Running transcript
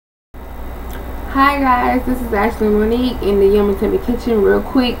Hi guys, this is Ashley Monique in the Yummy Tummy Kitchen. Real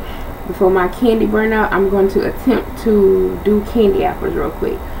quick, before my candy burn out, I'm going to attempt to do candy apples real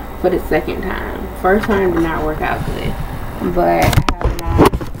quick for the second time. First time did not work out good, but I have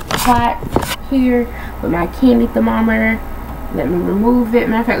my pot here with my candy thermometer. Let me remove it.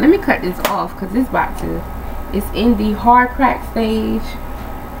 Matter of fact, let me cut this off because this box is in the hard crack stage.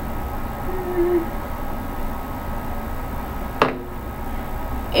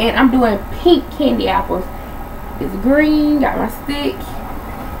 And I'm doing pink candy apples. It's green, got my stick,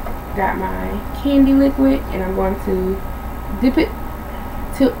 got my candy liquid, and I'm going to dip it,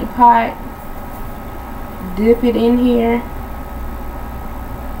 tilt the pot, dip it in here.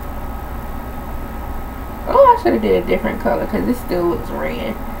 Oh, I should have did a different color because it still looks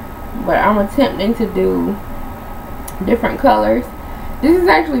red. But I'm attempting to do different colors. This is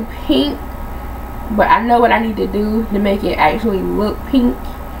actually pink, but I know what I need to do to make it actually look pink.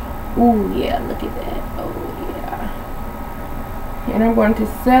 Ooh, yeah, look at that. Oh, yeah. And I'm going to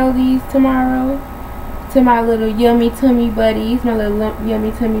sell these tomorrow to my little Yummy Tummy buddies, my little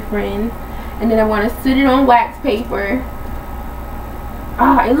Yummy Tummy friends. And then I want to sit it on wax paper.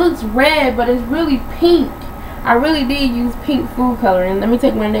 Ah, it looks red, but it's really pink. I really did use pink food coloring. Let me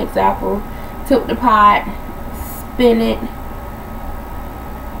take my next apple, tilt the pot, spin it.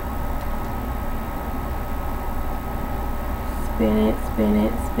 Spin it, spin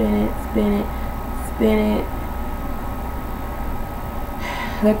it, spin it, spin it, spin it.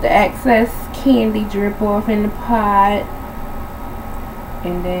 Let the excess candy drip off in the pot.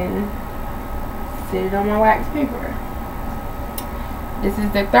 And then sit it on my wax paper. This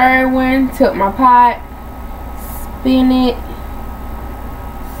is the third one. Tilt my pot. Spin it.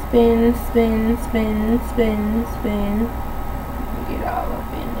 Spin, spin, spin, spin, spin. Get all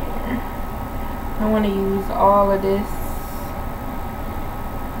up in there. I want to use all of this.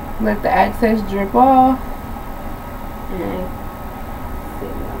 Let the excess drip off and sit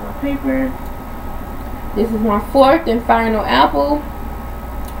it on my paper. This is my fourth and final apple,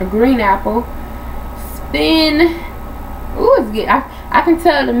 a green apple. Spin. Ooh, it's getting, I can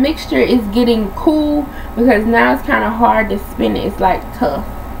tell the mixture is getting cool because now it's kind of hard to spin it. It's like tough.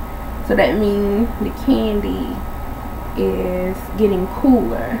 So that means the candy is getting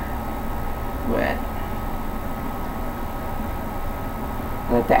cooler. But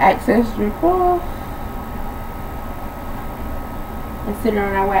let the excess drip off and sit it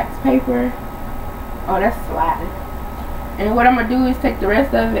on our wax paper. Oh, that's sliding. And what I'm gonna do is take the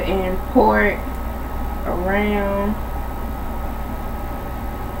rest of it and pour it around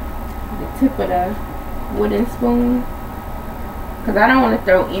the tip of the wooden spoon because I don't want to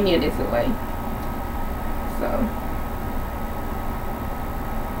throw any of this away. So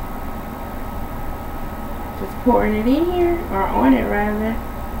just pouring it in here, or on it rather.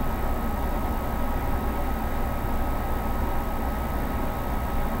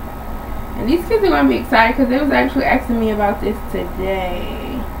 And these kids are going to be excited because they was actually asking me about this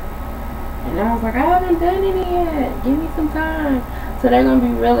today. And I was like, I haven't done any yet. Give me some time. So they're going to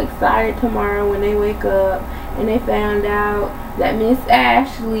be real excited tomorrow when they wake up and they found out that Miss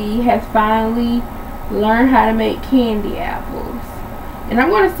Ashley has finally learned how to make candy apples. And I'm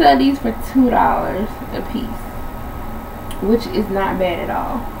going to sell these for $2 a piece, which is not bad at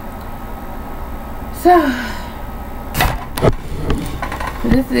all. So,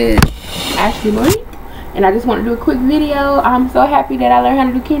 this is Ashley Monique, and I just want to do a quick video. I'm so happy that I learned how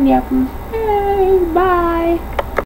to do candy apples. Hey, bye.